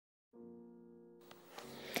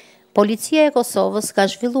Policia e Kosovës ka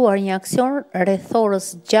zhvilluar një aksion rreth orës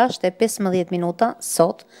 6:15 minuta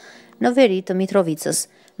sot në veri të Mitrovicës.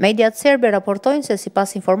 Mediat serbe raportojnë se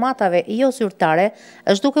sipas informatave jo zyrtare,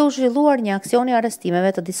 është duke u zhvilluar një aksion i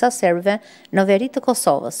arrestimeve të disa serbëve në veri të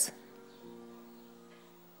Kosovës.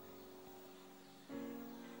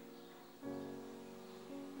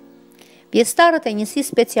 Pjesëtarët e njësisë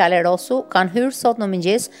speciale Rosu kanë hyrë sot në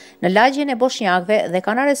mëngjes në lagjen e bosnjakëve dhe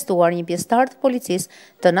kanë arrestuar një pjesëtar të policisë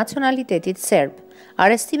të nacionalitetit serb.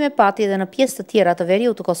 Arrestime pati edhe në pjesë të tjera të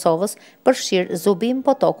veriut të Kosovës, përfshirë Zubim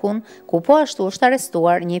Potokun, ku po ashtu është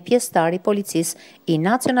arrestuar një pjesëtar i policisë i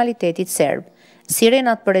nacionalitetit serb.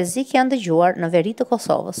 Sirenat për rrezik janë dëgjuar në veri të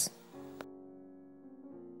Kosovës.